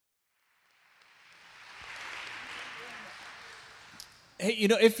Hey,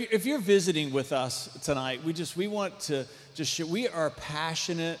 if you're visiting with us tonight, we want to just share, we are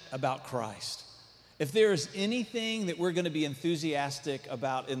passionate about Christ. If there is anything that we're going to be enthusiastic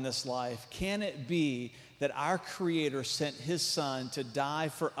about in this life, can it be that our Creator sent His Son to die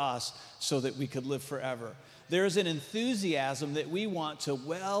for us so that we could live forever? There is an enthusiasm that we want to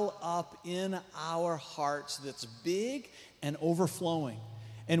well up in our hearts that's big and overflowing.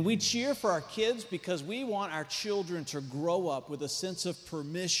 And we cheer for our kids because we want our children to grow up with a sense of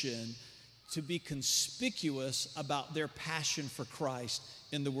permission to be conspicuous about their passion for Christ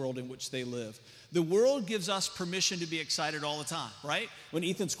in the world in which they live. The world gives us permission to be excited all the time, right? When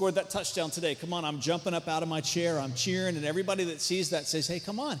Ethan scored that touchdown today, come on, I'm jumping up out of my chair, I'm cheering, and everybody that sees that says, hey,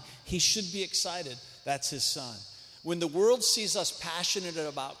 come on, he should be excited. That's his son. When the world sees us passionate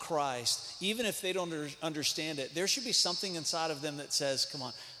about Christ, even if they don't understand it, there should be something inside of them that says, come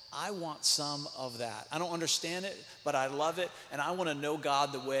on, I want some of that. I don't understand it, but I love it, and I want to know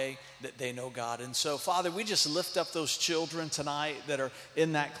God the way that they know God. And so, Father, we just lift up those children tonight that are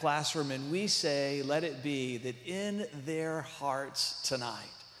in that classroom, and we say, let it be that in their hearts tonight,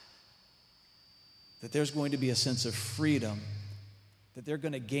 that there's going to be a sense of freedom, that they're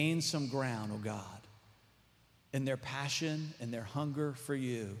going to gain some ground, oh God, in their passion and their hunger for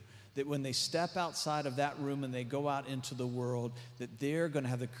you, that when they step outside of that room and they go out into the world, that they're going to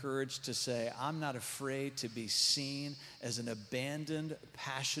have the courage to say, I'm not afraid to be seen as an abandoned,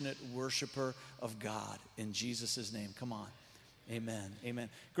 passionate worshiper of God. In Jesus' name, come on. Amen, amen.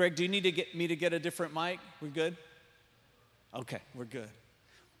 Greg, do you need to get me to get a different mic? We good? Okay, we're good.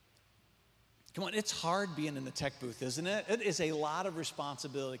 Come on, it's hard being in the tech booth, isn't it? It is a lot of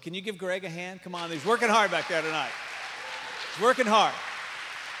responsibility. Can you give Greg a hand? Come on, he's working hard back there tonight. He's working hard.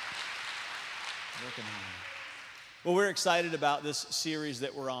 Working hard. Well, we're excited about this series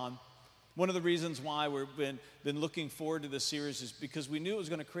that we're on. One of the reasons why we've been looking forward to this series is because we knew it was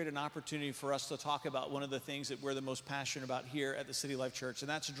going to create an opportunity for us to talk about one of the things that we're the most passionate about here at the City Life Church, and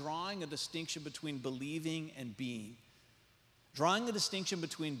that's drawing a distinction between believing and being. Drawing a distinction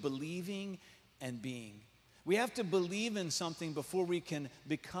between believing and being. We have to believe in something before we can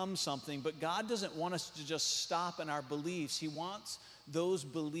become something, but God doesn't want us to just stop in our beliefs. He wants those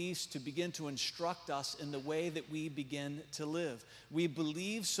beliefs to begin to instruct us in the way that we begin to live. We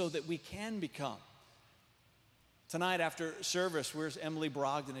believe so that we can become. Tonight after service, where's Emily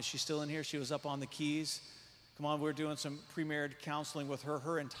Brogdon? Is she still in here? She was up on the keys. Come on, we're doing some pre-marriage counseling with her.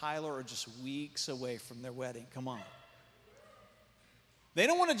 Her and Tyler are just weeks away from their wedding. Come on. They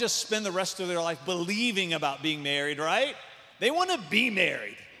don't want to just spend the rest of their life believing about being married, right? They want to be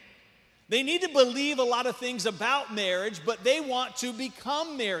married. They need to believe a lot of things about marriage, but they want to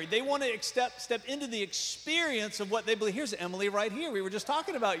become married. They want to step into the experience of what they believe. Here's Emily right here. We were just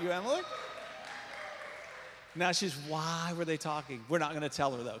talking about you, Emily. Now she's, why were they talking? We're not going to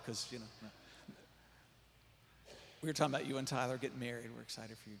tell her, though, because, no. We were talking about you and Tyler getting married. We're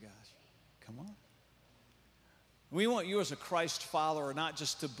excited for you guys. Come on. We want you as a Christ follower not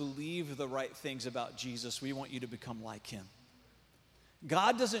just to believe the right things about Jesus. We want you to become like him.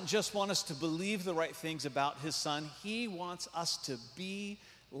 God doesn't just want us to believe the right things about his son. He wants us to be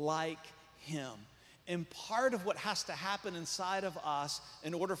like him. And part of what has to happen inside of us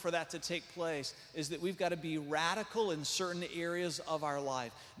in order for that to take place is that we've got to be radical in certain areas of our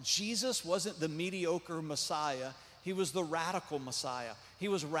life. Jesus wasn't the mediocre Messiah. He was the radical Messiah. He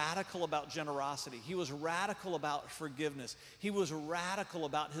was radical about generosity. He was radical about forgiveness. He was radical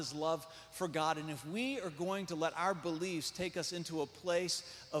about his love for God. And if we are going to let our beliefs take us into a place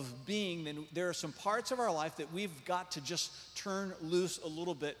of being, then there are some parts of our life that we've got to just turn loose a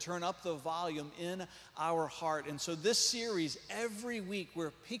little bit, turn up the volume in our heart. And so this series, every week,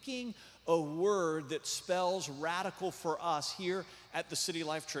 we're picking a word that spells radical for us here at the City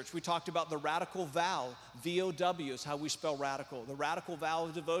Life Church. We talked about the radical vow, V-O-W is how we spell radical. The radical vow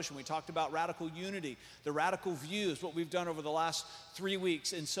of devotion. We talked about radical unity. The radical view is what we've done over the last 3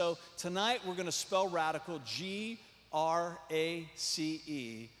 weeks. And so tonight we're going to spell radical, G-R-A-C-E,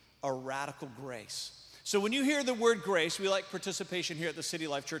 a radical grace. So when you hear the word grace, we like participation here at the City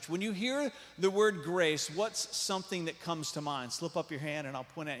Life Church. When you hear the word grace, what's something that comes to mind? Slip up your hand and I'll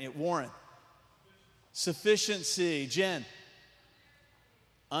point at you. Warren. Sufficiency. Jen.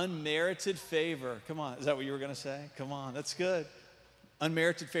 Unmerited favor. Come on. Is that what you were going to say? Come on. That's good.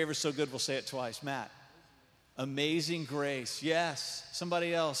 Unmerited favor is so good, we'll say it twice. Matt. Amazing grace. Yes.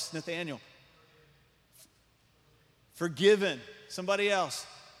 Somebody else. Nathaniel. Forgiven. Somebody else.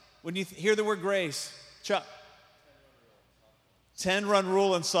 When you hear the word grace, Chuck. 10-run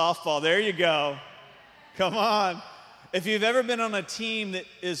rule in softball. There you go. Come on. If you've ever been on a team that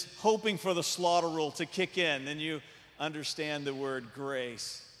is hoping for the slaughter rule to kick in, then you understand the word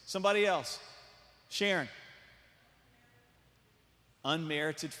grace. Somebody else. Sharon.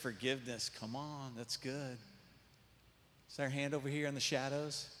 Unmerited forgiveness. Come on, that's good. Is there a hand over here in the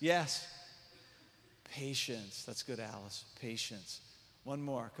shadows? Yes. Patience. That's good, Alice. Patience. One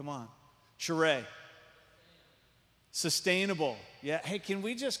more. Come on. Sheree. Sustainable. Yeah. Hey,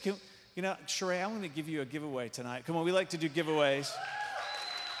 Sheree, I'm going to give you a giveaway tonight. Come on, we like to do giveaways.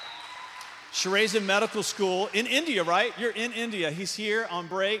 Sheree's in medical school in India, right? You're in India. He's here on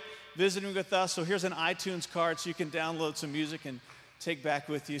break visiting with us. So here's an iTunes card so you can download some music and take back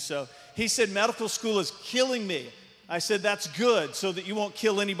with you. So he said, medical school is killing me. I said, that's good so that you won't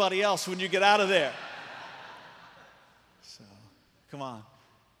kill anybody else when you get out of there. So, come on.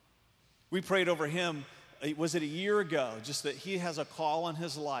 We prayed over him, was it a year ago, just that he has a call on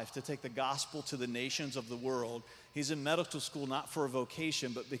his life to take the gospel to the nations of the world. He's in medical school not for a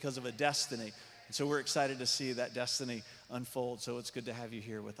vocation, but because of a destiny. And so we're excited to see that destiny unfold. So it's good to have you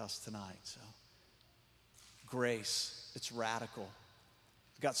here with us tonight. So, grace, it's radical.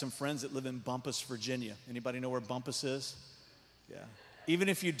 Got some friends that live in Bumpus, Virginia. Anybody know where Bumpus is? Yeah. Even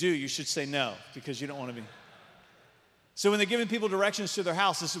if you do, you should say no, because you don't want to be. So when they're giving people directions to their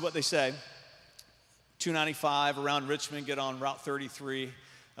house, this is what they say. 295 around Richmond, get on Route 33,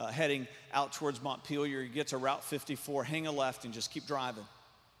 heading out towards Montpelier. You get to Route 54, hang a left, and just keep driving.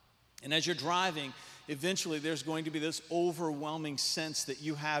 And as you're driving, eventually there's going to be this overwhelming sense that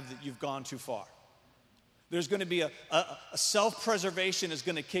you have that you've gone too far. There's going to be a self-preservation is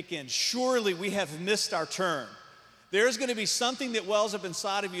going to kick in. Surely we have missed our turn. There's going to be something that wells up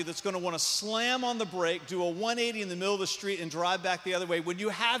inside of you that's going to want to slam on the brake, do a 180 in the middle of the street, and drive back the other way. When you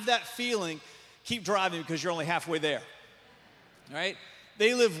have that feeling, keep driving because you're only halfway there. All right?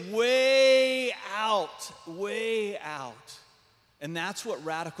 They live way out. And that's what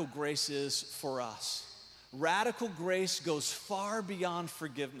radical grace is for us. Radical grace goes far beyond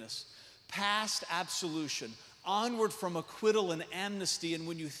forgiveness. Past absolution, onward from acquittal and amnesty. And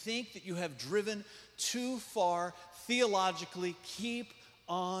when you think that you have driven too far theologically, keep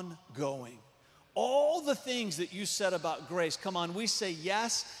on going. All the things that you said about grace, come on, we say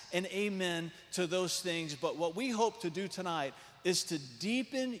yes and amen to those things. But what we hope to do tonight is to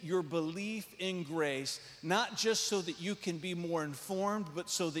deepen your belief in grace, not just so that you can be more informed, but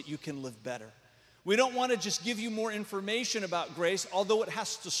so that you can live better. We don't want to just give you more information about grace, although it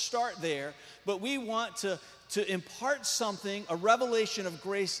has to start there, but we want to impart something, a revelation of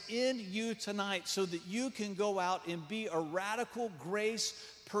grace in you tonight so that you can go out and be a radical grace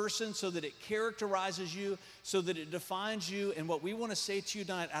person, so that it characterizes you, so that it defines you. And what we want to say to you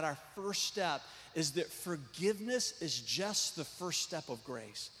tonight at our first step is that forgiveness is just the first step of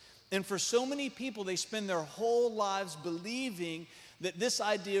grace. And for so many people, they spend their whole lives believing that this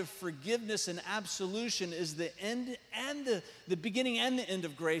idea of forgiveness and absolution is the end and the beginning and the end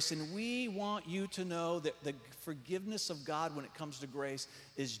of grace. And we want you to know that the forgiveness of God when it comes to grace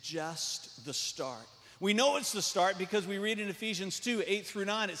is just the start. We know it's the start because we read in Ephesians 2, 8 through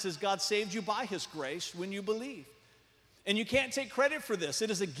 9, it says God saved you by his grace when you believe. And you can't take credit for this. It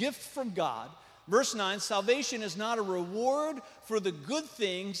is a gift from God. Verse 9, salvation is not a reward for the good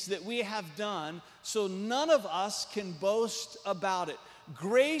things that we have done, so none of us can boast about it.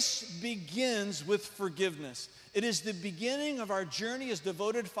 Grace begins with forgiveness. It is the beginning of our journey as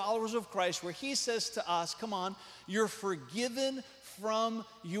devoted followers of Christ, where he says to us, come on, you're forgiven from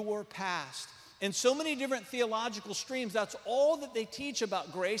your past. In so many different theological streams, that's all that they teach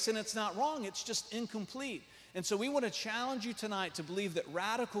about grace, and it's not wrong, it's just incomplete. And so we want to challenge you tonight to believe that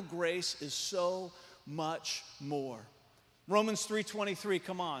radical grace is so much more. Romans 3:23,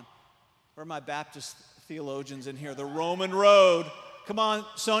 come on. Where are my Baptist theologians in here? The Roman road. Come on,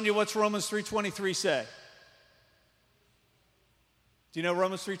 Sonia, what's Romans 3:23 say? Do you know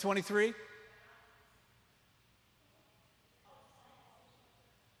Romans 3:23?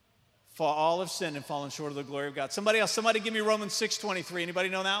 For all have sinned and fallen short of the glory of God. Somebody else, somebody give me Romans 6:23. Anybody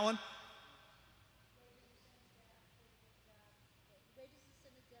know that one?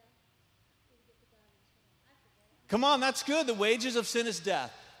 Come on, that's good. The wages of sin is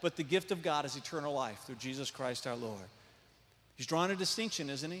death, but the gift of God is eternal life through Jesus Christ our Lord. He's drawing a distinction,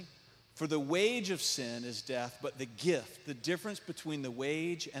 isn't he? For the wage of sin is death, but the gift, the difference between the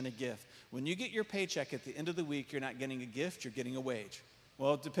wage and a gift. When you get your paycheck at the end of the week, you're not getting a gift, you're getting a wage.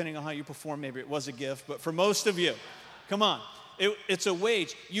 Well, depending on how you perform, maybe it was a gift, but for most of you, come on, it's a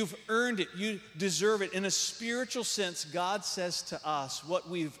wage. You've earned it. You deserve it. In a spiritual sense, God says to us what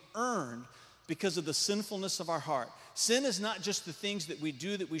we've earned because of the sinfulness of our heart. Sin is not just the things that we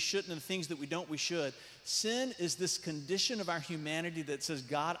do that we shouldn't and the things that we don't we should. Sin is this condition of our humanity that says,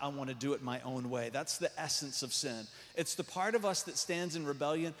 God, I want to do it my own way. That's the essence of sin. It's the part of us that stands in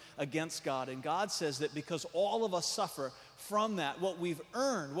rebellion against God. And God says that because all of us suffer from that, what we've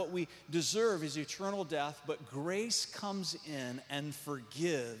earned, what we deserve is eternal death, but grace comes in and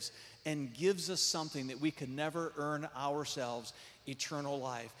forgives and gives us something that we could never earn ourselves, eternal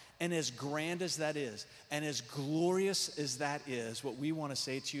life. And as grand as that is, and as glorious as that is, what we want to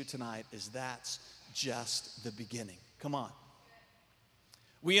say to you tonight is that's just the beginning. Come on.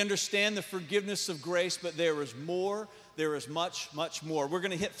 We understand the forgiveness of grace, but there is more. There is much, much more. We're going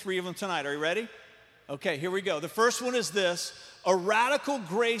to hit 3 of them tonight. Are you ready? Okay, here we go. The first one is this: a radical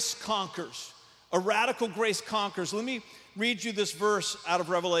grace conquers. A radical grace conquers. Let me read you this verse out of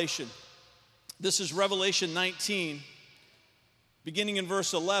Revelation. This is Revelation 19, beginning in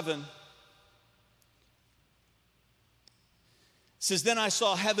verse 11. It says, "Then I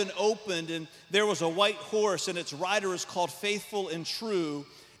saw heaven opened, and there was a white horse, and its rider is called Faithful and True,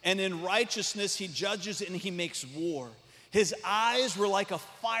 and in righteousness he judges and he makes war. His eyes were like a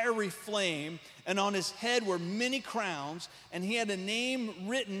fiery flame, and on his head were many crowns, and he had a name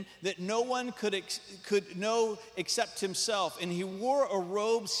written that no one could know except himself. And he wore a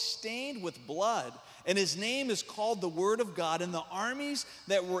robe stained with blood, and his name is called the Word of God. And the armies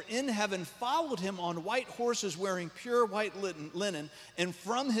that were in heaven followed him on white horses wearing pure white linen, and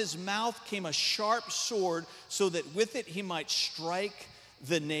from his mouth came a sharp sword, so that with it he might strike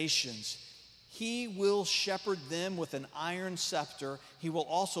the nations. He will shepherd them with an iron scepter. He will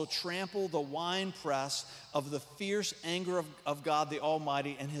also trample the winepress of the fierce anger of God the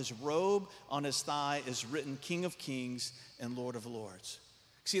Almighty, and his robe on his thigh is written King of Kings and Lord of Lords."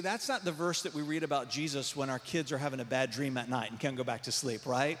 See, that's not the verse that we read about Jesus when our kids are having a bad dream at night and can't go back to sleep,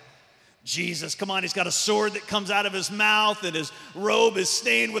 right? Jesus, come on, he's got a sword that comes out of his mouth, and his robe is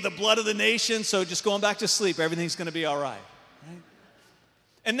stained with the blood of the nation, so just going back to sleep, everything's going to be all right.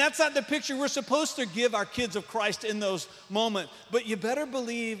 And that's not the picture we're supposed to give our kids of Christ in those moments. But you better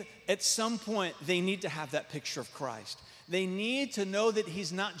believe at some point they need to have that picture of Christ. They need to know that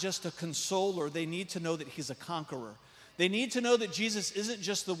he's not just a consoler. They need to know that he's a conqueror. They need to know that Jesus isn't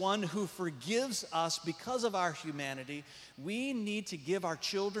just the one who forgives us because of our humanity. We need to give our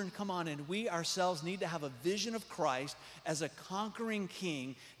children, come on, and we ourselves need to have a vision of Christ as a conquering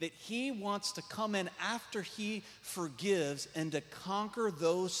king, that he wants to come in after he forgives and to conquer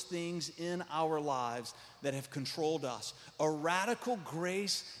those things in our lives that have controlled us. A radical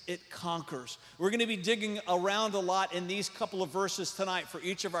grace, it conquers. We're going to be digging around a lot in these couple of verses tonight for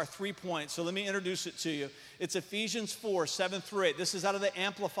each of our 3 points. So let me introduce it to you. It's Ephesians 4, 7 through 8. This is out of the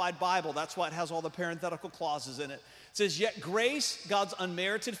Amplified Bible. That's why it has all the parenthetical clauses in it. It says, "Yet grace, God's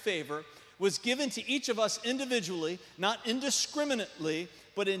unmerited favor, was given to each of us individually, not indiscriminately,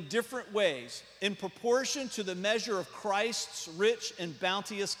 but in different ways, in proportion to the measure of Christ's rich and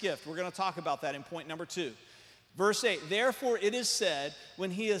bounteous gift." We're going to talk about that in point number 2. Verse 8, "Therefore it is said,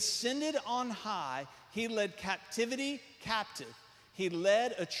 when he ascended on high, he led captivity captive. He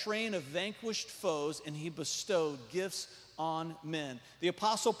led a train of vanquished foes, and he bestowed gifts on men." The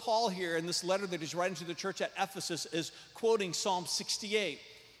Apostle Paul here in this letter that he's writing to the church at Ephesus is quoting Psalm 68.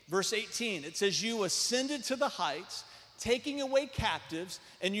 Verse 18, it says, "You ascended to the heights, taking away captives,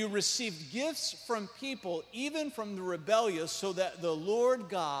 and you received gifts from people, even from the rebellious, so that the Lord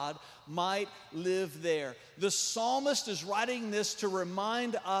God might live there." The psalmist is writing this to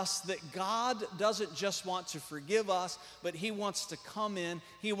remind us that God doesn't just want to forgive us, but he wants to come in,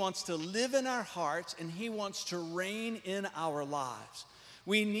 he wants to live in our hearts, and he wants to reign in our lives.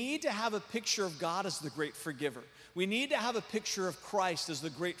 We need to have a picture of God as the great forgiver. We need to have a picture of Christ as the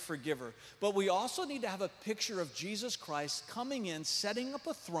great forgiver. But we also need to have a picture of Jesus Christ coming in, setting up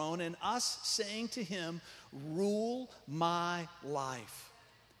a throne, and us saying to him, "Rule my life."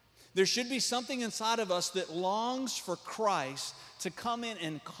 There should be something inside of us that longs for Christ to come in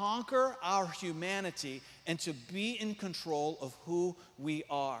and conquer our humanity and to be in control of who we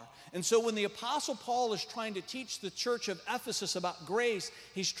are. And so when the Apostle Paul is trying to teach the church of Ephesus about grace,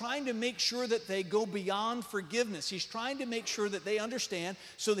 he's trying to make sure that they go beyond forgiveness. He's trying to make sure that they understand,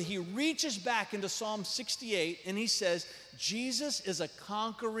 so that he reaches back into Psalm 68 and he says, Jesus is a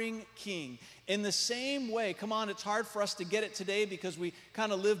conquering king. In the same way, come on, it's hard for us to get it today because we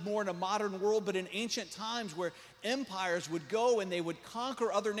kind of live more in a modern world, but in ancient times where empires would go and they would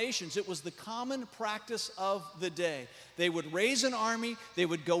conquer other nations, it was the common practice of the day. They would raise an army, they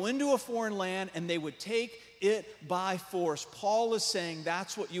would go into a foreign land, and they would take it by force. Paul is saying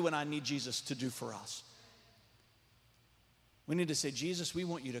that's what you and I need Jesus to do for us. We need to say, Jesus, we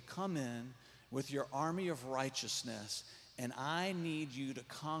want you to come in with your army of righteousness, and I need you to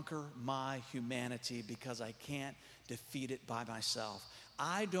conquer my humanity because I can't defeat it by myself.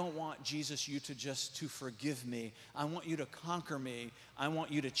 I don't want, Jesus, you to forgive me. I want you to conquer me. I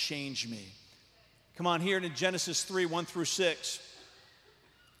want you to change me. Come on, here in Genesis 3, 1 through 6.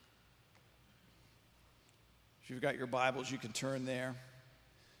 If you've got your Bibles, you can turn there.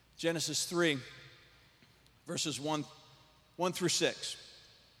 Genesis 3, verses 1 through 6.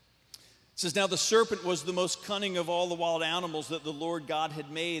 It says, now the serpent was the most cunning of all the wild animals that the Lord God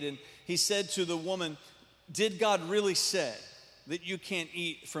had made. And he said to the woman, did God really say that you can't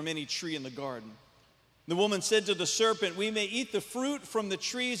eat from any tree in the garden? The woman said to the serpent, we may eat the fruit from the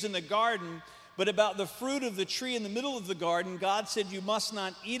trees in the garden, but about the fruit of the tree in the middle of the garden, God said you must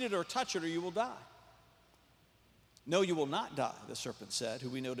not eat it or touch it or you will die. No, you will not die, the serpent said, who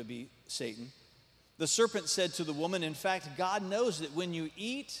we know to be Satan. The serpent said to the woman, in fact, God knows that when you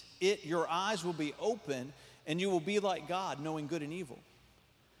eat it, your eyes will be open and you will be like God, knowing good and evil.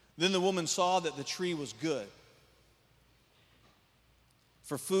 Then the woman saw that the tree was good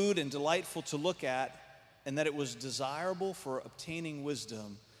for food and delightful to look at, and that it was desirable for obtaining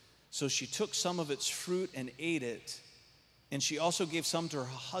wisdom. So she took some of its fruit and ate it, and she also gave some to her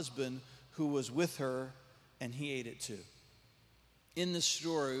husband who was with her, and he ate it too. In this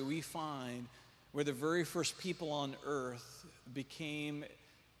story, we find where the very first people on earth became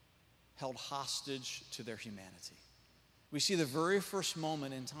held hostage to their humanity. We see the very first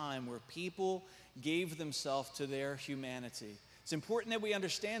moment in time where people gave themselves to their humanity. It's important that we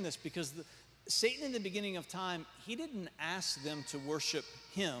understand this because Satan in the beginning of time, he didn't ask them to worship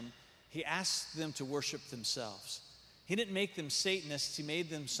him. He asked them to worship themselves. He didn't make them Satanists. He made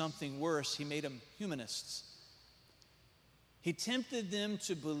them something worse. He made them humanists. He tempted them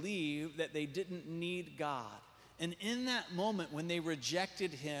to believe that they didn't need God. And in that moment, when they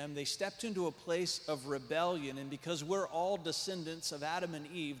rejected him, they stepped into a place of rebellion. And because we're all descendants of Adam and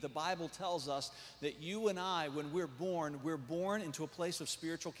Eve, the Bible tells us that you and I, when we're born into a place of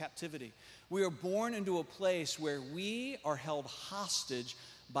spiritual captivity. We are born into a place where we are held hostage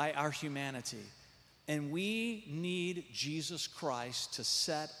by our humanity. And we need Jesus Christ to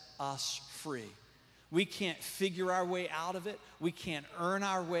set us free. We can't figure our way out of it. We can't earn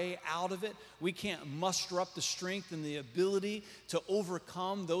our way out of it. We can't muster up the strength and the ability to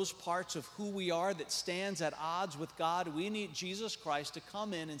overcome those parts of who we are that stands at odds with God. We need Jesus Christ to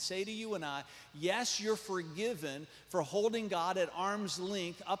come in and say to you and I, yes, you're forgiven for holding God at arm's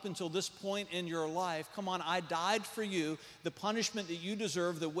length up until this point in your life. Come on, I died for you. The punishment that you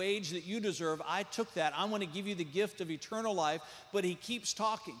deserve, the wage that you deserve, I took that. I want to give you the gift of eternal life. But he keeps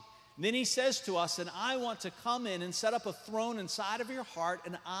talking. And then he says to us, and I want to come in and set up a throne inside of your heart,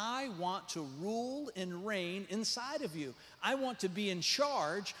 and I want to rule and reign inside of you. I want to be in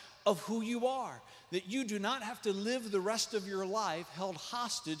charge of who you are, that you do not have to live the rest of your life held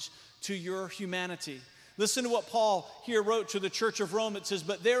hostage to your humanity. Listen to what Paul here wrote to the church of Rome. It says,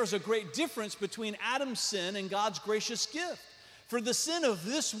 but there is a great difference between Adam's sin and God's gracious gift. For the sin of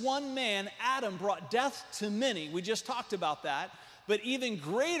this one man, Adam, brought death to many. We just talked about that. But even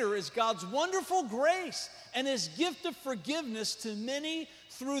greater is God's wonderful grace and his gift of forgiveness to many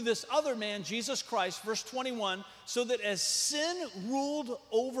through this other man, Jesus Christ. Verse 21, so that as sin ruled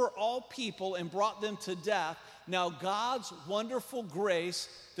over all people and brought them to death, now God's wonderful grace,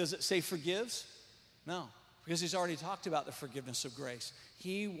 does it say forgives? No, because he's already talked about the forgiveness of grace.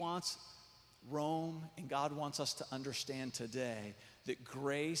 He wants Rome, and God wants us to understand today that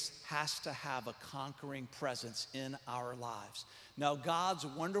grace has to have a conquering presence in our lives. Now, God's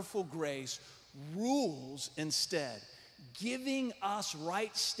wonderful grace rules instead, giving us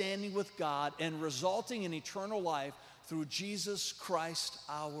right standing with God and resulting in eternal life through Jesus Christ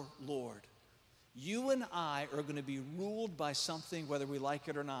our Lord. You and I are going to be ruled by something whether we like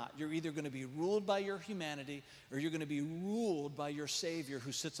it or not. You're either going to be ruled by your humanity or you're going to be ruled by your Savior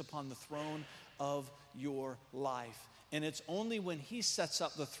who sits upon the throne of your life. And it's only when he sets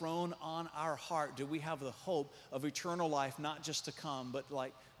up the throne on our heart do we have the hope of eternal life, not just to come, but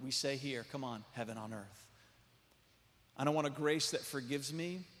like we say here, come on, heaven on earth. I don't want a grace that forgives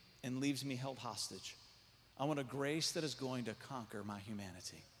me and leaves me held hostage. I want a grace that is going to conquer my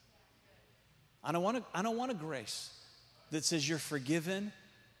humanity. I don't want a grace that says you're forgiven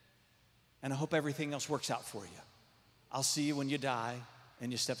and I hope everything else works out for you. I'll see you when you die and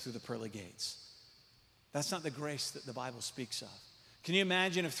you step through the pearly gates. That's not the grace that the Bible speaks of. Can you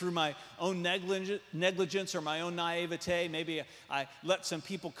imagine if through my own negligence or my own naivete, maybe I let some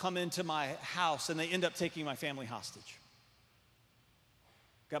people come into my house and they end up taking my family hostage?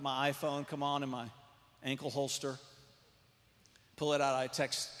 Got my iPhone, come on, in my ankle holster. pull it out. I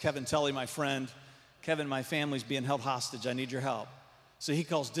text Kevin Tully, my friend. Kevin, my family's being held hostage. I need your help. So he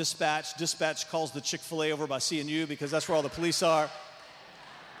calls dispatch. Dispatch calls the Chick-fil-A over by C&U because that's where all the police are.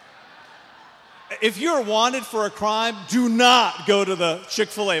 If you're wanted for a crime, do not go to the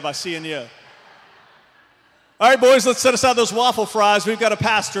Chick-fil-A by C&U. All right, boys, let's set aside those waffle fries. We've got a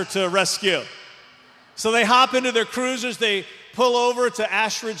pastor to rescue. So they hop into their cruisers. They pull over to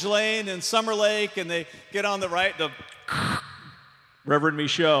Ashridge Lane and Summer Lake, and they get on the right. Reverend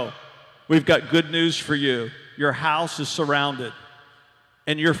Michaud, we've got good news for you. Your house is surrounded,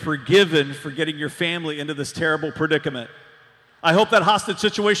 and you're forgiven for getting your family into this terrible predicament. I hope that hostage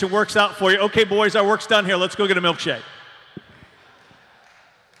situation works out for you. Okay, boys, our work's done here. Let's go get a milkshake.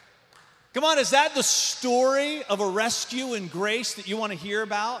 Come on, is that the story of a rescue and grace that you want to hear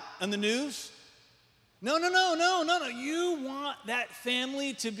about in the news? No. You want that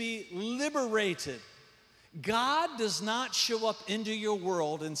family to be liberated. God does not show up into your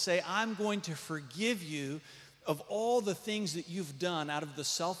world and say, I'm going to forgive you of all the things that you've done out of the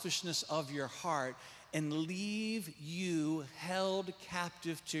selfishness of your heart and leave you held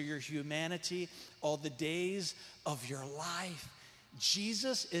captive to your humanity all the days of your life.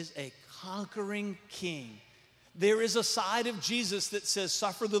 Jesus is a conquering king. There is a side of Jesus that says,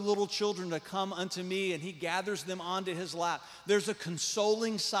 suffer the little children to come unto me, and he gathers them onto his lap. There's a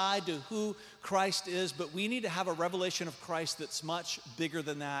consoling side to who Christ is, but we need to have a revelation of Christ that's much bigger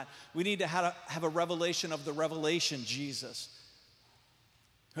than that. We need to have a revelation of the revelation Jesus,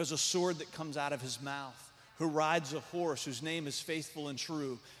 who has a sword that comes out of his mouth, who rides a horse, whose name is Faithful and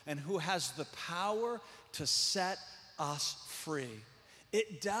True, and who has the power to set us free.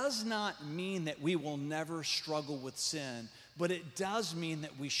 It does not mean that we will never struggle with sin, but it does mean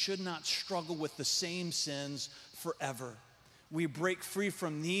that we should not struggle with the same sins forever. We break free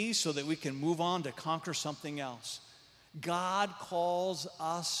from these so that we can move on to conquer something else. God calls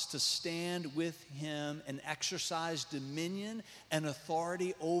us to stand with him and exercise dominion and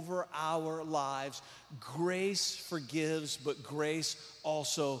authority over our lives. Grace forgives, but grace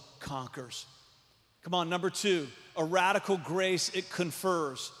also conquers. Come on, number 2, a radical grace, it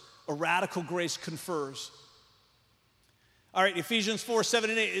confers. A radical grace confers. All right, Ephesians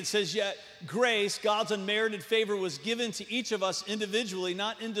 4:7-8, it says, yet grace, God's unmerited favor, was given to each of us individually,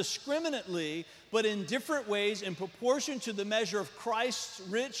 not indiscriminately, but in different ways in proportion to the measure of Christ's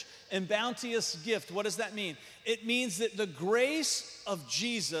rich and bounteous gift. What does that mean? It means that the grace of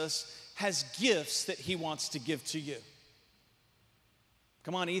Jesus has gifts that he wants to give to you.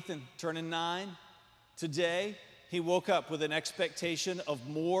 Come on, Ethan, turning 9. Today, he woke up with an expectation of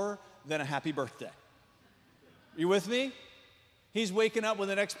more than a happy birthday. You with me? He's waking up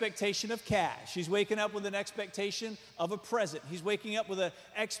with an expectation of cash. He's waking up with an expectation of a present. He's waking up with an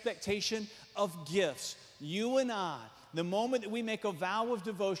expectation of gifts. You and I, the moment that we make a vow of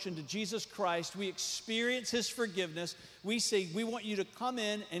devotion to Jesus Christ, we experience his forgiveness. We say, we want you to come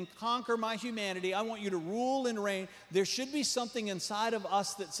in and conquer my humanity. I want you to rule and reign. There should be something inside of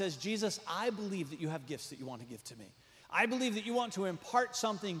us that says, Jesus, I believe that you have gifts that you want to give to me. I believe that you want to impart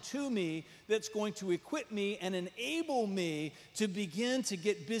something to me that's going to equip me and enable me to begin to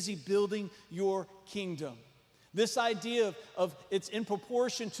get busy building your kingdom. This idea of it's in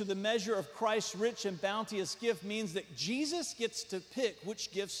proportion to the measure of Christ's rich and bounteous gift means that Jesus gets to pick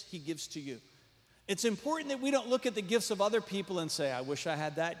which gifts he gives to you. It's important that we don't look at the gifts of other people and say, I wish I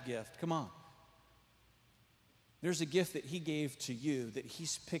had that gift. Come on. There's a gift that he gave to you that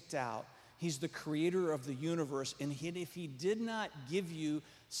he's picked out. He's the creator of the universe, and if he did not give you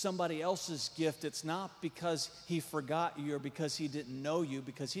somebody else's gift, it's not because he forgot you or because he didn't know you,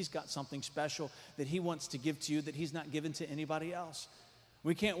 because he's got something special that he wants to give to you that he's not given to anybody else.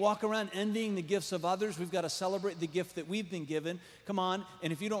 We can't walk around envying the gifts of others. We've got to celebrate the gift that we've been given. Come on,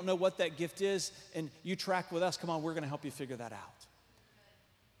 and if you don't know what that gift is and you track with us, come on, we're going to help you figure that out.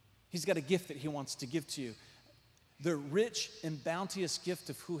 He's got a gift that he wants to give to you. The rich and bounteous gift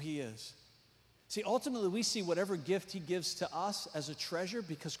of who he is. See, ultimately, we see whatever gift he gives to us as a treasure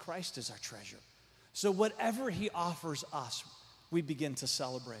because Christ is our treasure. So whatever he offers us, we begin to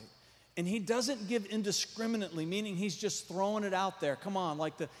celebrate. And he doesn't give indiscriminately, meaning he's just throwing it out there. Come on,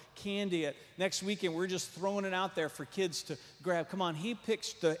 like the candy at next weekend, we're just throwing it out there for kids to grab. Come on, he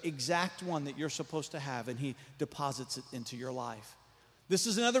picks the exact one that you're supposed to have, and he deposits it into your life. This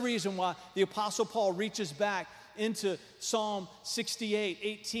is another reason why the Apostle Paul reaches back into Psalm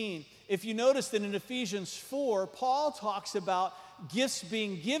 68:18. If you notice that in Ephesians 4, Paul talks about gifts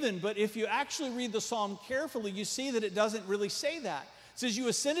being given, but if you actually read the psalm carefully, you see that it doesn't really say that. It says, you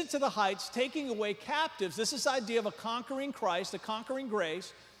ascended to the heights, taking away captives. This is the idea of a conquering Christ, a conquering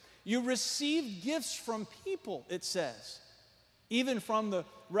grace. You received gifts from people, it says. even from the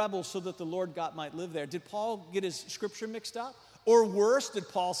rebels, so that the Lord God might live there. Did Paul get his scripture mixed up? Or worse, did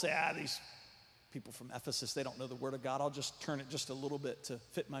Paul say, these people from Ephesus, they don't know the word of God. I'll just turn it just a little bit to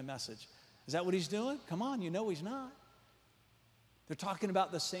fit my message. Is that what he's doing? Come on, you know he's not. They're talking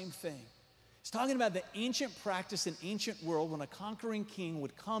about the same thing. He's talking about the ancient practice in ancient world when a conquering king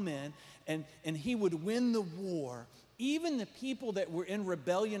would come in and he would win the war. Even the people that were in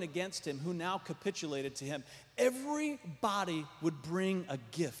rebellion against him, who now capitulated to him, everybody would bring a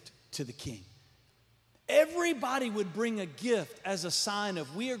gift to the king. Everybody would bring a gift as a sign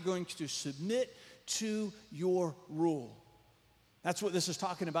of, we are going to submit to your rule. That's what this is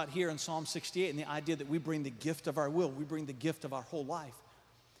talking about here in Psalm 68, and the idea that we bring the gift of our will, we bring the gift of our whole life.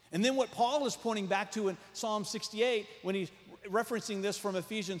 And then what Paul is pointing back to in Psalm 68, when he's referencing this from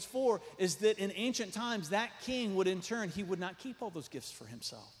Ephesians 4, is that in ancient times, that king would in turn, he would not keep all those gifts for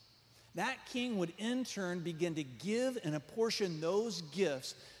himself. That king would in turn begin to give and apportion those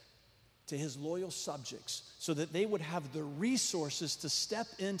gifts to his loyal subjects so that they would have the resources to step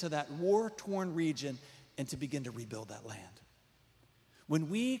into that war-torn region and to begin to rebuild that land. When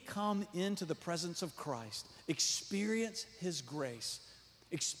we come into the presence of Christ, experience his grace,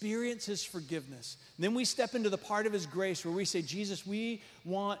 experience his forgiveness. And then we step into the part of his grace where we say, Jesus, we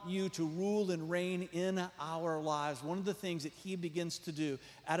want you to rule and reign in our lives. One of the things that he begins to do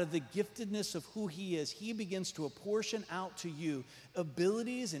out of the giftedness of who he is, he begins to apportion out to you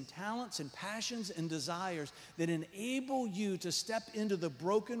abilities and talents and passions and desires that enable you to step into the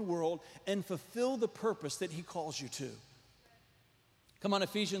broken world and fulfill the purpose that he calls you to. Come on,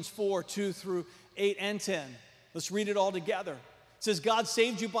 Ephesians 4, 2 through 8 and 10. Let's read it all together. It says, God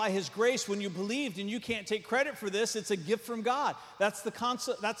saved you by his grace when you believed, and you can't take credit for this. It's a gift from God. That's the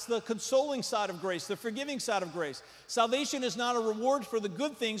consoling side of grace, the forgiving side of grace. Salvation is not a reward for the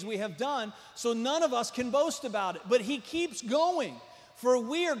good things we have done, so none of us can boast about it. But he keeps going, for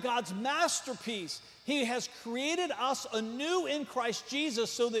we are God's masterpiece. He has created us anew in Christ Jesus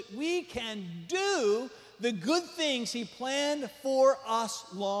so that we can do the good things he planned for us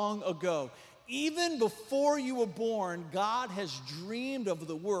long ago. Even before you were born, God has dreamed of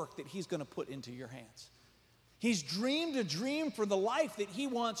the work that he's going to put into your hands. He's dreamed a dream for the life that he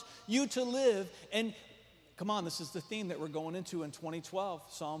wants you to live. And come on, this is the theme that we're going into in 2012,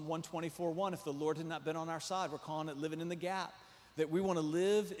 Psalm 124:1. If the Lord had not been on our side, we're calling it living in the gap. That we want to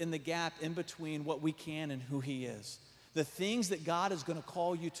live in the gap in between what we can and who he is. The things that God is going to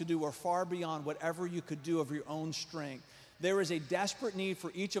call you to do are far beyond whatever you could do of your own strength. There is a desperate need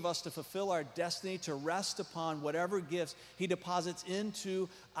for each of us to fulfill our destiny, to rest upon whatever gifts he deposits into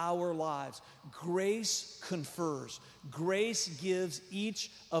our lives. Grace confers. Grace gives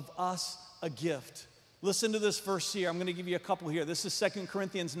each of us a gift. Listen to this verse here. I'm going to give you a couple here. This is 2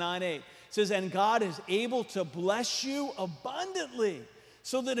 Corinthians 9:8. It says, and God is able to bless you abundantly,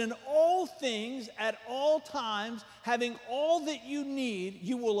 so that in all things, at all times, having all that you need,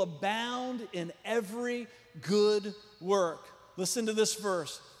 you will abound in every good work. Listen to this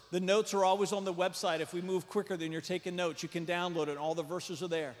verse. The notes are always on the website. If we move quicker than you're taking notes, you can download it. All the verses are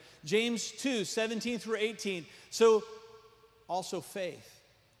there. James 2, 17 through 18. So also faith,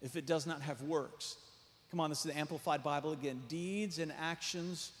 if it does not have works. Come on, this is the Amplified Bible again. Deeds and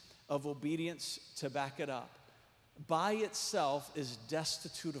actions of obedience to back it up. By itself is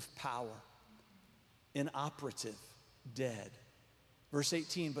destitute of power, inoperative, dead. Verse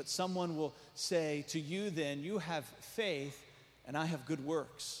 18, but someone will say to you then, you have faith and I have good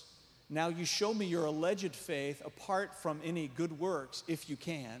works. Now you show me your alleged faith apart from any good works, if you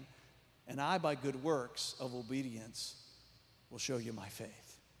can, and I by good works of obedience will show you my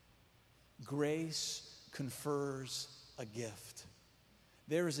faith. Grace confers a gift.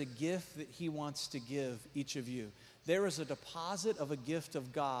 There is a gift that he wants to give each of you. There is a deposit of a gift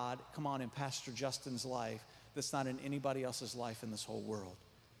of God, come on, in Pastor Justin's life that's not in anybody else's life in this whole world.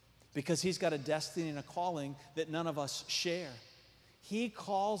 Because he's got a destiny and a calling that none of us share. He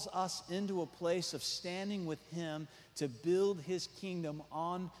calls us into a place of standing with him to build his kingdom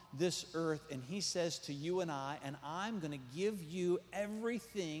on this earth. And he says to you and I, and I'm going to give you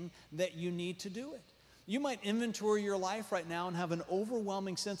everything that you need to do it. You might inventory your life right now and have an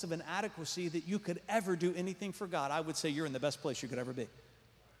overwhelming sense of inadequacy that you could ever do anything for God. I would say you're in the best place you could ever be.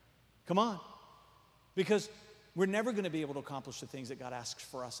 Come on. Because we're never going to be able to accomplish the things that God asks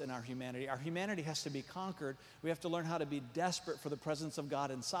for us in our humanity. Our humanity has to be conquered. We have to learn how to be desperate for the presence of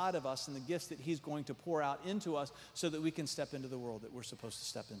God inside of us and the gifts that he's going to pour out into us so that we can step into the world that we're supposed to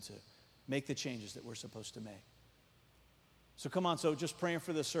step into, make the changes that we're supposed to make. So come on, so just praying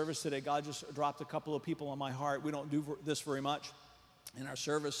for this service today. God just dropped a couple of people on my heart. We don't do this very much. in our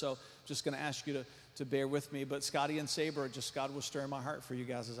service. So just going to ask you to bear with me. But Scotty and Saber, just God was stirring my heart for you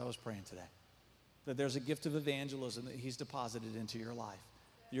guys as I was praying today. That there's a gift of evangelism that he's deposited into your life.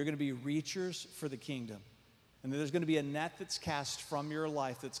 You're going to be reachers for the kingdom. And there's going to be a net that's cast from your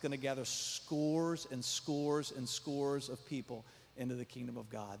life that's going to gather scores and scores and scores of people into the kingdom of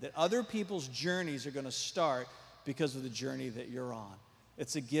God. That other people's journeys are going to start because of the journey that you're on.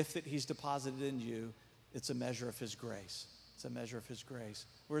 It's a gift that he's deposited in you. It's a measure of his grace. It's a measure of his grace.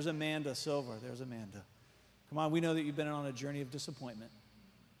 Where's Amanda Silver? There's Amanda. Come on, we know that you've been on a journey of disappointment.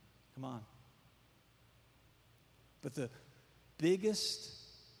 Come on. But the biggest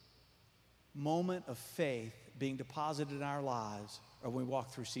moment of faith being deposited in our lives are when we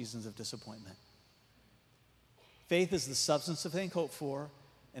walk through seasons of disappointment. Faith is the substance of things hoped for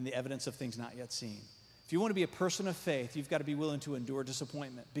and the evidence of things not yet seen. If you want to be a person of faith, you've got to be willing to endure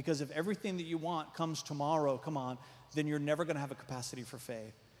disappointment, because if everything that you want comes tomorrow, come on, then you're never going to have a capacity for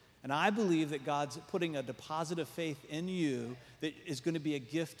faith. And I believe that God's putting a deposit of faith in you that is going to be a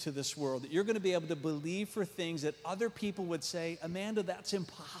gift to this world, that you're going to be able to believe for things that other people would say, Amanda, that's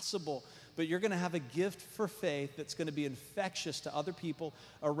impossible. But you're going to have a gift for faith that's going to be infectious to other people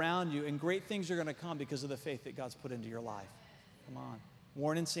around you, and great things are going to come because of the faith that God's put into your life. Come on.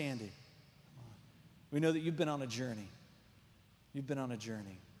 Warren and Sandy, come on. We know that you've been on a journey. You've been on a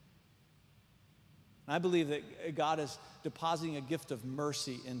journey. I believe that God is depositing a gift of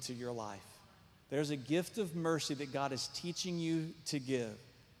mercy into your life. There's a gift of mercy that God is teaching you to give.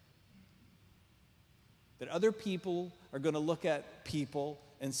 That other people are going to look at people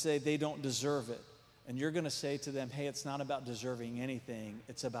and say they don't deserve it. And you're going to say to them, hey, it's not about deserving anything.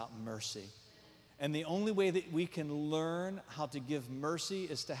 It's about mercy. And the only way that we can learn how to give mercy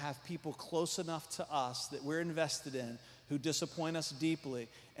is to have people close enough to us that we're invested in who disappoint us deeply.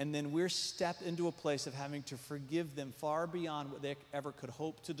 And then we're stepped into a place of having to forgive them far beyond what they ever could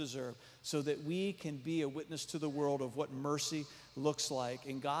hope to deserve, so that we can be a witness to the world of what mercy looks like.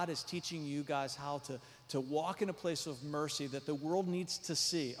 And God is teaching you guys how to walk in a place of mercy that the world needs to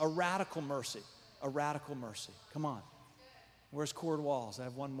see. A radical mercy. A radical mercy. Come on. Where's Cord Walls? I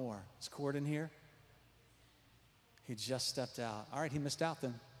have one more. Is Cord in here? He just stepped out. All right, he missed out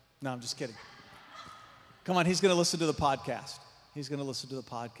then. No, I'm just kidding. Come on, he's going to listen to the podcast. He's going to listen to the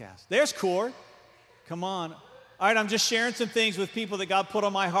podcast. There's Cord. Come on. All right, I'm just sharing some things with people that God put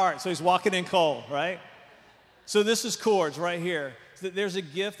on my heart. So he's walking in cold, right? So this is Cord's right here. There's a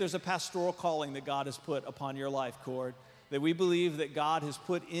gift, there's a pastoral calling that God has put upon your life, Cord. That we believe that God has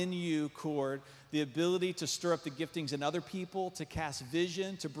put in you, Cord, the ability to stir up the giftings in other people, to cast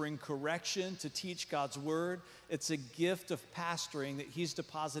vision, to bring correction, to teach God's word. It's a gift of pastoring that he's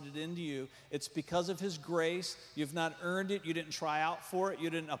deposited into you. It's because of his grace. You've not earned it. You didn't try out for it. You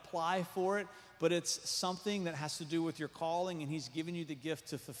didn't apply for it. But it's something that has to do with your calling, and he's given you the gift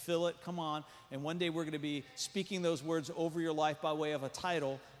to fulfill it. Come on. And one day we're going to be speaking those words over your life by way of a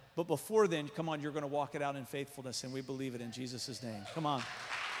title. But before then, come on, you're going to walk it out in faithfulness, and we believe it in Jesus' name. Come on.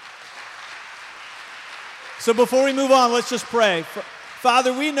 So before we move on, let's just pray.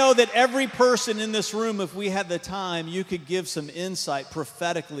 Father, we know that every person in this room, if we had the time, you could give some insight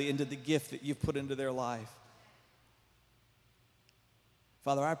prophetically into the gift that you've put into their life.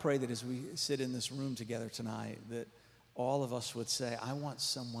 Father, I pray that as we sit in this room together tonight, that all of us would say, I want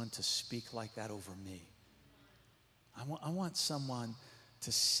someone to speak like that over me. I want someone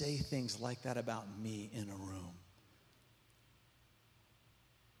to say things like that about me in a room.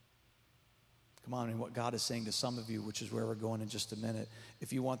 Come on, and what God is saying to some of you, which is where we're going in just a minute,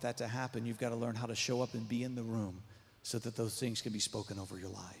 if you want that to happen, you've got to learn how to show up and be in the room so that those things can be spoken over your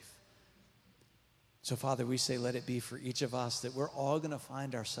life. So, Father, we say let it be for each of us that we're all going to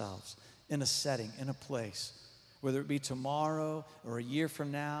find ourselves in a setting, in a place, whether it be tomorrow or a year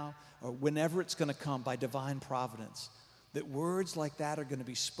from now or whenever it's going to come by divine providence, that words like that are going to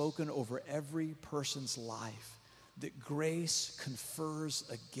be spoken over every person's life, that grace confers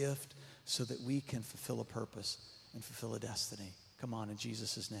a gift so that we can fulfill a purpose and fulfill a destiny. Come on, in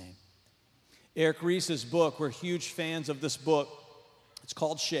Jesus' name. Eric Ries's book, we're huge fans of this book. It's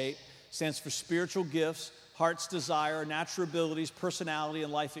called Shape. It stands for spiritual gifts, heart's desire, natural abilities, personality,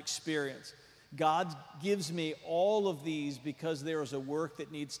 and life experience. God gives me all of these because there is a work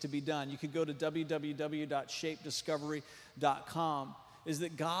that needs to be done. You can go to www.shapediscovery.com. Is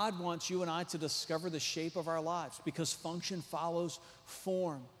that God wants you and I to discover the shape of our lives because function follows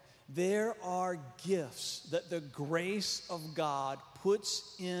form. There are gifts that the grace of God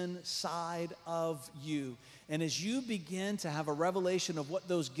puts inside of you. And as you begin to have a revelation of what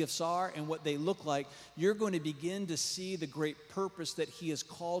those gifts are and what they look like, you're going to begin to see the great purpose that he has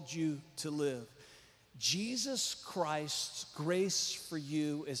called you to live. Jesus Christ's grace for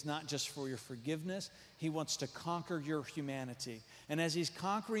you is not just for your forgiveness. He wants to conquer your humanity. And as he's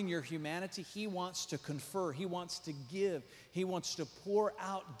conquering your humanity, he wants to confer. He wants to give. He wants to pour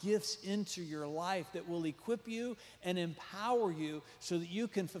out gifts into your life that will equip you and empower you so that you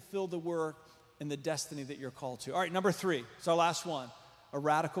can fulfill the work and the destiny that you're called to. All right, number 3. It's our last one. A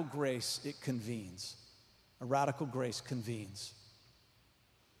radical grace, it convenes. A radical grace convenes.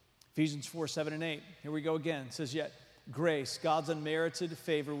 Ephesians 4, 7, and 8. Here we go again. It says, yet grace, God's unmerited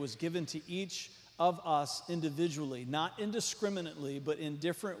favor, was given to each of us individually, not indiscriminately, but in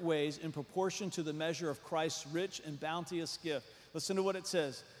different ways, in proportion to the measure of Christ's rich and bounteous gift. Listen to what it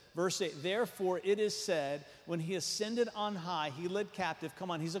says. Verse 8, therefore it is said, when he ascended on high, he led captive. Come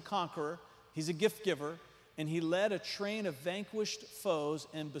on, he's a conqueror. He's a gift giver. And he led a train of vanquished foes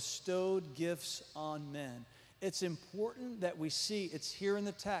and bestowed gifts on men. It's important that we see, it's here in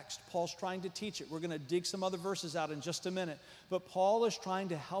the text. Paul's trying to teach it. We're going to dig some other verses out in just a minute. But Paul is trying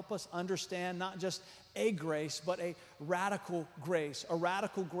to help us understand not just a grace, but a radical grace. A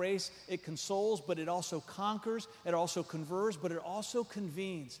radical grace, it consoles, but it also conquers. It also converts, but it also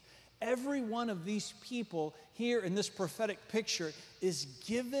convenes. Every one of these people here in this prophetic picture is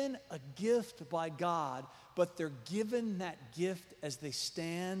given a gift by God, but they're given that gift as they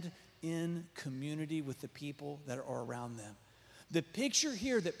stand in community with the people that are around them. The picture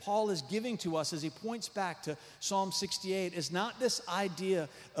here that Paul is giving to us as he points back to Psalm 68 is not this idea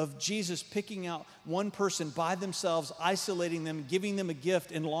of Jesus picking out one person by themselves, isolating them, giving them a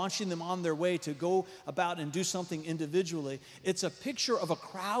gift, and launching them on their way to go about and do something individually. It's a picture of a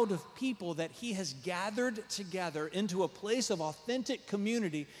crowd of people that he has gathered together into a place of authentic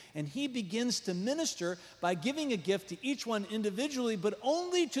community, and he begins to minister by giving a gift to each one individually, but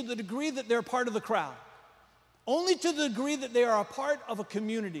only to the degree that they're part of the crowd. Only to the degree that they are a part of a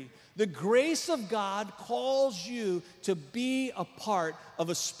community. The grace of God calls you to be a part of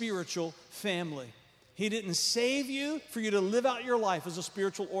a spiritual family. He didn't save you for you to live out your life as a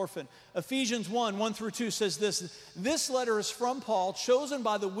spiritual orphan. Ephesians 1, 1 through 2 says this letter is from Paul, chosen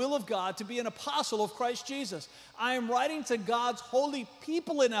by the will of God to be an apostle of Christ Jesus. I am writing to God's holy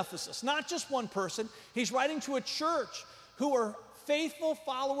people in Ephesus, not just one person. He's writing to a church who are faithful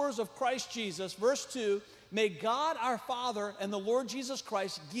followers of Christ Jesus. Verse 2, may God our Father and the Lord Jesus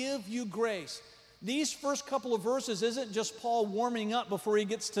Christ give you grace. These first couple of verses isn't just Paul warming up before he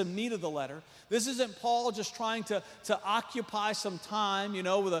gets to meat of the letter. This isn't Paul just trying to occupy some time,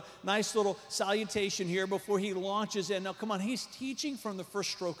 with a nice little salutation here before he launches in. Now, come on, he's teaching from the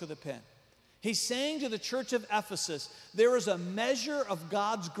first stroke of the pen. He's saying to the church of Ephesus, there is a measure of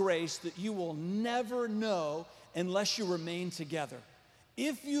God's grace that you will never know unless you remain together.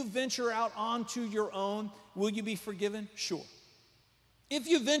 If you venture out onto your own, will you be forgiven? Sure. If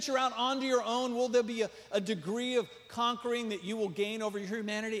you venture out onto your own, will there be a degree of conquering that you will gain over your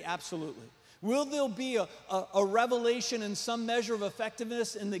humanity? Absolutely. Will there be a revelation and some measure of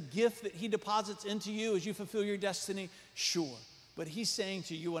effectiveness in the gift that he deposits into you as you fulfill your destiny? Sure. But he's saying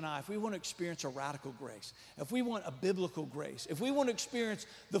to you and I, if we want to experience a radical grace, if we want a biblical grace, if we want to experience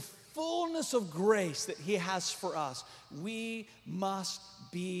the fullness of grace that he has for us, we must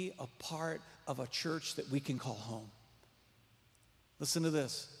be a part of a church that we can call home. Listen to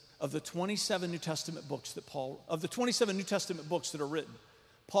this. Of the 27 New Testament books that are written,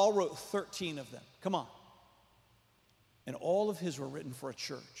 Paul wrote 13 of them. Come on. And all of his were written for a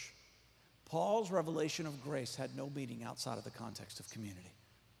church. Paul's revelation of grace had no meaning outside of the context of community.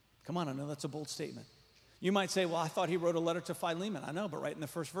 Come on, I know that's a bold statement. You might say, well, I thought he wrote a letter to Philemon. I know, but right in the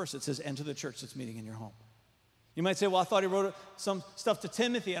first verse it says, and to the church that's meeting in your home. You might say, well, I thought he wrote some stuff to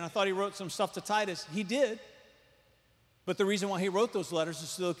Timothy, and I thought he wrote some stuff to Titus. He did. But the reason why he wrote those letters is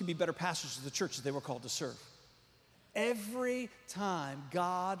so there could be better pastors of the churches they were called to serve. Every time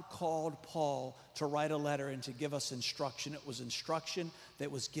God called Paul to write a letter and to give us instruction, it was instruction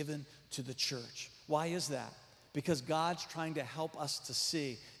that was given to the church. Why is that? Because God's trying to help us to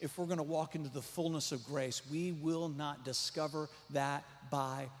see if we're going to walk into the fullness of grace, we will not discover that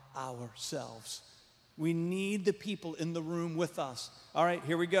by ourselves. We need the people in the room with us. All right,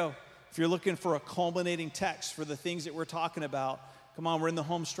 here we go. If you're looking for a culminating text for the things that we're talking about, come on, we're in the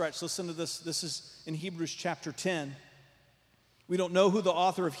home stretch. Listen to this. This is in Hebrews chapter 10. We don't know who the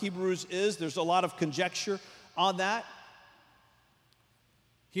author of Hebrews is. There's a lot of conjecture on that.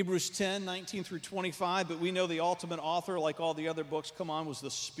 Hebrews 10, 19 through 25, but we know the ultimate author, like all the other books, come on, was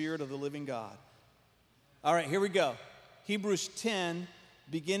the Spirit of the living God. All right, here we go. Hebrews 10,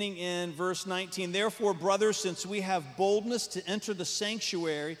 beginning in verse 19. Therefore, brothers, since we have boldness to enter the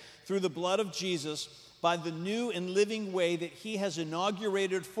sanctuary through the blood of Jesus, by the new and living way that he has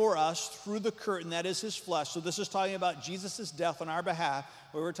inaugurated for us through the curtain, that is his flesh. So this is talking about Jesus' death on our behalf,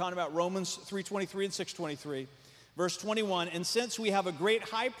 where we're talking about Romans 3:23 and 6:23. Verse 21, and since we have a great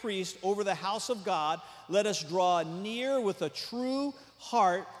high priest over the house of God, let us draw near with a true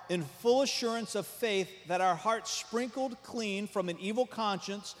heart in full assurance of faith, that our hearts sprinkled clean from an evil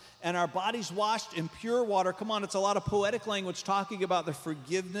conscience and our bodies washed in pure water. Come on, it's a lot of poetic language talking about the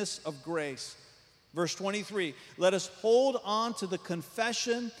forgiveness of grace. Verse 23, let us hold on to the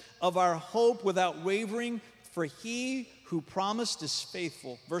confession of our hope without wavering, for he who promised is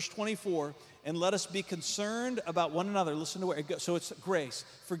faithful. Verse 24, and let us be concerned about one another. Listen to where it goes. So it's grace,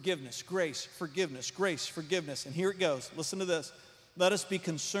 forgiveness, grace, forgiveness, grace, forgiveness. And here it goes. Listen to this. Let us be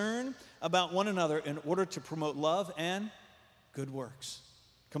concerned about one another in order to promote love and good works.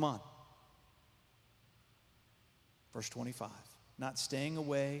 Come on. Verse 25, not staying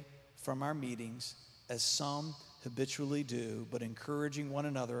away from our meetings, as some habitually do, but encouraging one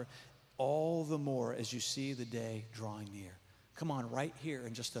another all the more as you see the day drawing near. Come on, right here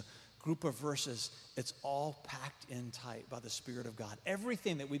in just a group of verses, it's all packed in tight by the Spirit of God.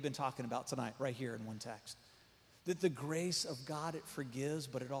 Everything that we've been talking about tonight, right here in one text. That the grace of God, it forgives,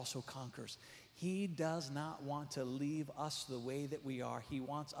 but it also conquers. He does not want to leave us the way that we are. He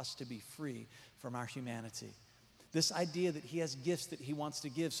wants us to be free from our humanity. This idea that he has gifts that he wants to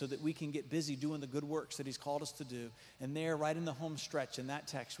give so that we can get busy doing the good works that he's called us to do. And there, right in the home stretch, in that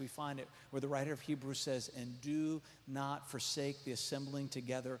text, we find it where the writer of Hebrews says, and do not forsake the assembling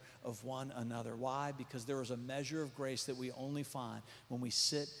together of one another. Why? Because there is a measure of grace that we only find when we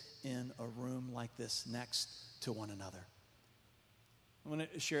sit in a room like this next to one another. I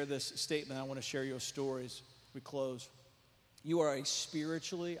want to share this statement. I want to share your stories. We close. You are a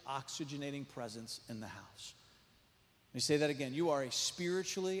spiritually oxygenating presence in the house. Let me say that again. You are a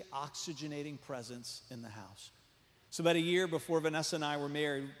spiritually oxygenating presence in the house. So about a year before Vanessa and I were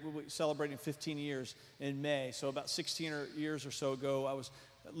married, we were celebrating 15 years in May. So about 16 years or so ago, I was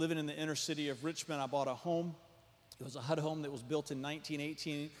living in the inner city of Richmond. I bought a home. It was a HUD home that was built in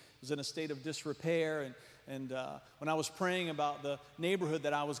 1918. It was in a state of disrepair. And when I was praying about the neighborhood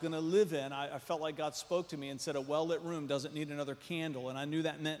that I was going to live in, I felt like God spoke to me and said, a well-lit room doesn't need another candle. And I knew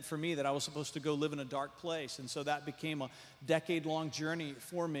that meant for me that I was supposed to go live in a dark place. And so that became a decade-long journey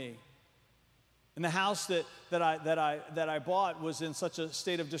for me. And the house that I bought was in such a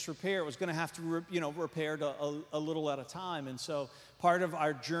state of disrepair. It was going to have to repaired a little at a time. And so part of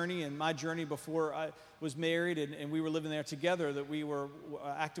our journey and my journey before I was married and we were living there together, that we were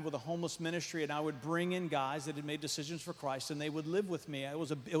active with a homeless ministry, and I would bring in guys that had made decisions for Christ, and they would live with me. It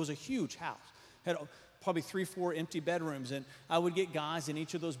was a huge house. It had probably 3-4 empty bedrooms, and I would get guys in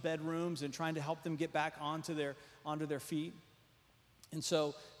each of those bedrooms and trying to help them get back onto their feet. And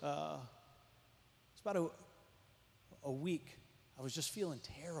so it's about a week. I was just feeling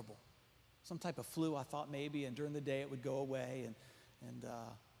terrible. Some type of flu, I thought maybe, and during the day it would go away, and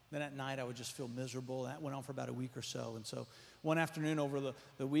then at night I would just feel miserable. That went on for about a week or so. And so one afternoon over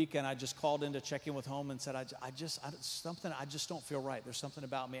the weekend, I just called in to check in with home and said, I just don't feel right. There's something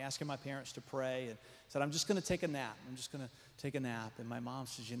about me. Asking my parents to pray, and said, I'm just going to take a nap. I'm just going to take a nap. And my mom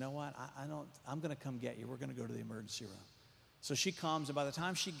says, you know what? I'm going to come get you. We're going to go to the emergency room. So she comes, and by the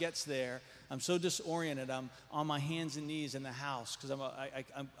time she gets there, I'm so disoriented. I'm on my hands and knees in the house because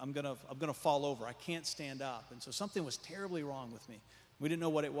I'm gonna fall over. I can't stand up, and so something was terribly wrong with me. We didn't know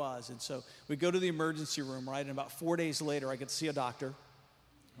what it was, and so we go to the emergency room, right? And about 4 days later, I get to see a doctor,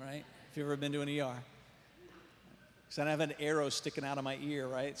 right? If you've ever been to an ER. Because I have an arrow sticking out of my ear,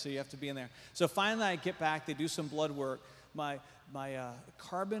 right? So you have to be in there. So finally, I get back. They do some blood work. My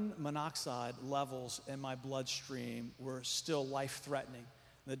carbon monoxide levels in my bloodstream were still life-threatening.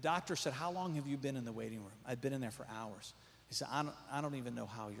 The doctor said, how long have you been in the waiting room? I'd been in there for hours. He said, I don't even know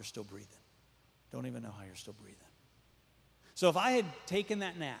how you're still breathing. Don't even know how you're still breathing. So if I had taken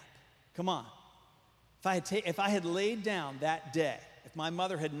that nap, come on, if I had laid down that day, if my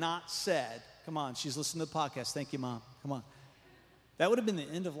mother had not said, come on, she's listening to the podcast, thank you, Mom, come on, that would have been the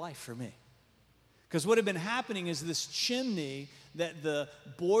end of life for me. Because what had been happening is this chimney that the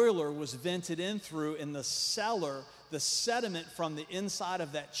boiler was vented in through in the cellar, the sediment from the inside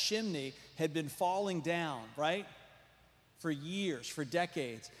of that chimney had been falling down, right? For years, for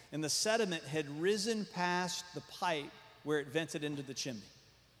decades. And the sediment had risen past the pipe where it vented into the chimney.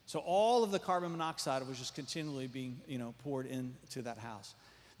 So all of the carbon monoxide was just continually being, poured into that house.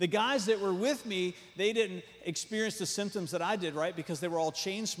 The guys that were with me, they didn't experience the symptoms that I did, right? Because they were all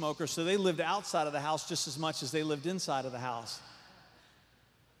chain smokers, so they lived outside of the house just as much as they lived inside of the house.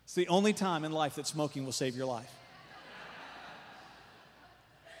 It's the only time in life that smoking will save your life.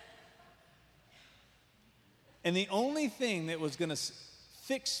 And the only thing that was going to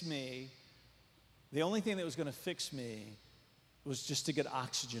fix me was just to get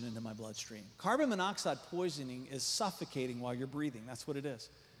oxygen into my bloodstream. Carbon monoxide poisoning is suffocating while you're breathing. That's what it is.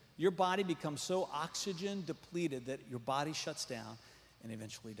 Your body becomes so oxygen depleted that your body shuts down and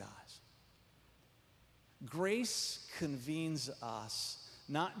eventually dies. Grace convenes us,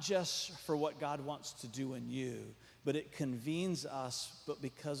 not just for what God wants to do in you, but it convenes us, but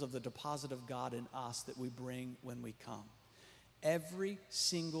because of the deposit of God in us that we bring when we come. Every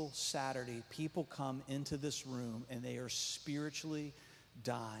single Saturday, people come into this room and they are spiritually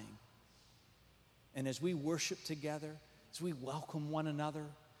dying. And as we worship together, as we welcome one another,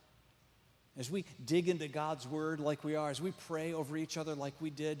 as we dig into God's word like we are, as we pray over each other like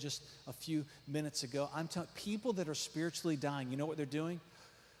we did just a few minutes ago, I'm telling people that are spiritually dying, you know what they're doing?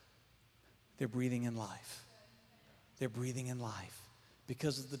 They're breathing in life. They're breathing in life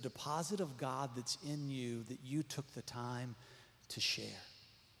because of the deposit of God that's in you that you took the time to share.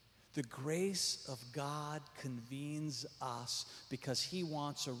 The grace of God convenes us because he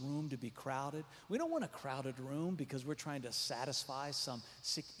wants a room to be crowded. We don't want a crowded room because we're trying to satisfy some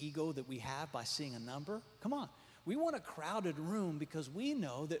sick ego that we have by seeing a number. Come on. We want a crowded room because we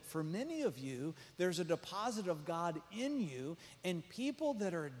know that for many of you, there's a deposit of God in you, and people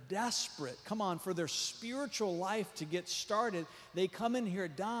that are desperate, come on, for their spiritual life to get started, they come in here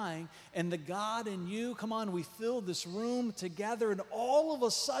dying, and the God in you, come on, we fill this room together, and all of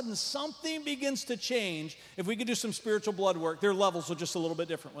a sudden, something begins to change. If we could do some spiritual blood work, their levels are just a little bit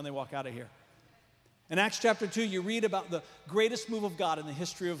different when they walk out of here. In Acts chapter 2, you read about the greatest move of God in the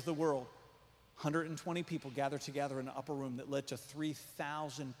history of the world. 120 people gathered together in an upper room that led to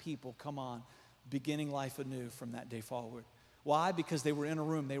 3,000 people, come on, beginning life anew from that day forward. Why? Because they were in a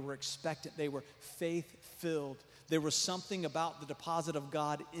room. They were expectant. They were faith-filled. There was something about the deposit of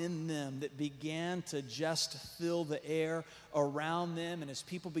God in them that began to just fill the air around them. And as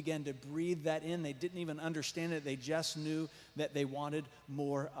people began to breathe that in, they didn't even understand it. They just knew that they wanted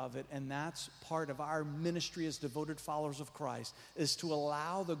more of it. And that's part of our ministry as devoted followers of Christ, is to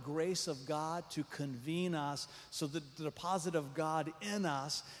allow the grace of God to convene us so that the deposit of God in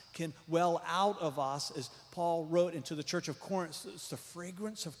us can well out of us. As Paul wrote into the church of Corinth, it's the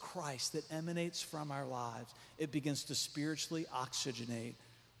fragrance of Christ that emanates from our lives. It begins to spiritually oxygenate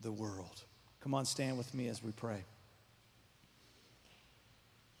the world. Come on, stand with me as we pray.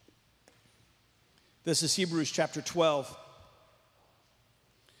 This is Hebrews chapter 12.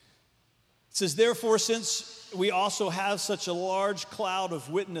 It says, therefore, since we also have such a large cloud of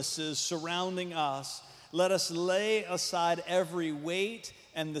witnesses surrounding us, let us lay aside every weight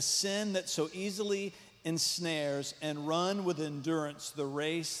and the sin that so easily ensnares, and run with endurance the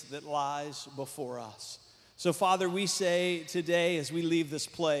race that lies before us. So, Father, we say today as we leave this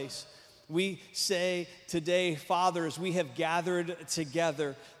place, we say today, Father, as we have gathered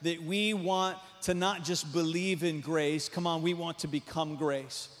together, that we want to not just believe in grace. Come on, we want to become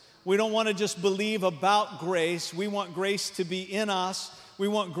grace. We don't want to just believe about grace. We want grace to be in us. We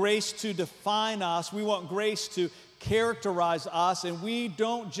want grace to define us. We want grace to characterize us. And we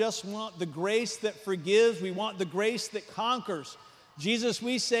don't just want the grace that forgives. We want the grace that conquers. Jesus,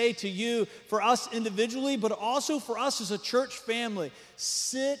 we say to you, for us individually, but also for us as a church family,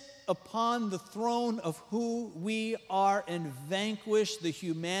 sit upon the throne of who we are and vanquish the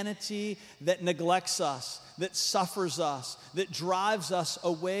humanity that neglects us, that suffers us, that drives us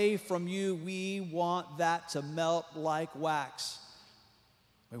away from you. We want that to melt like wax.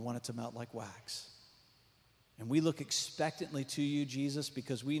 We want it to melt like wax. And we look expectantly to you, Jesus,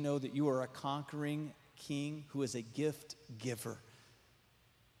 because we know that you are a conquering King who is a gift giver.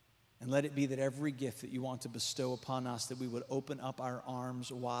 And let it be that every gift that you want to bestow upon us, that we would open up our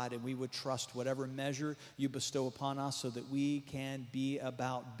arms wide and we would trust whatever measure you bestow upon us so that we can be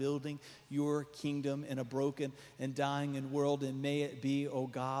about building your kingdom in a broken and dying world. And may it be, oh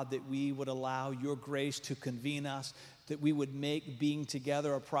God, that we would allow your grace to convene us, that we would make being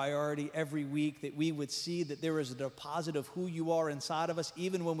together a priority every week, that we would see that there is a deposit of who you are inside of us,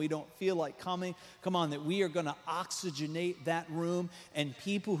 even when we don't feel like coming. Come on, that we are going to oxygenate that room, and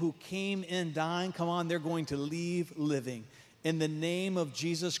people who came in dying, come on, they're going to leave living. In the name of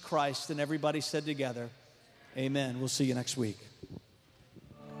Jesus Christ, and everybody said together, amen. We'll see you next week.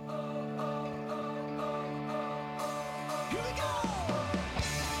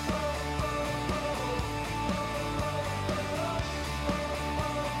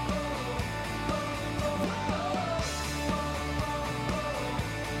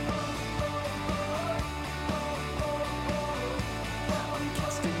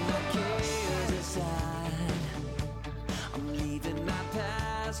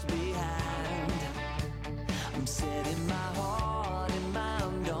 setting my heart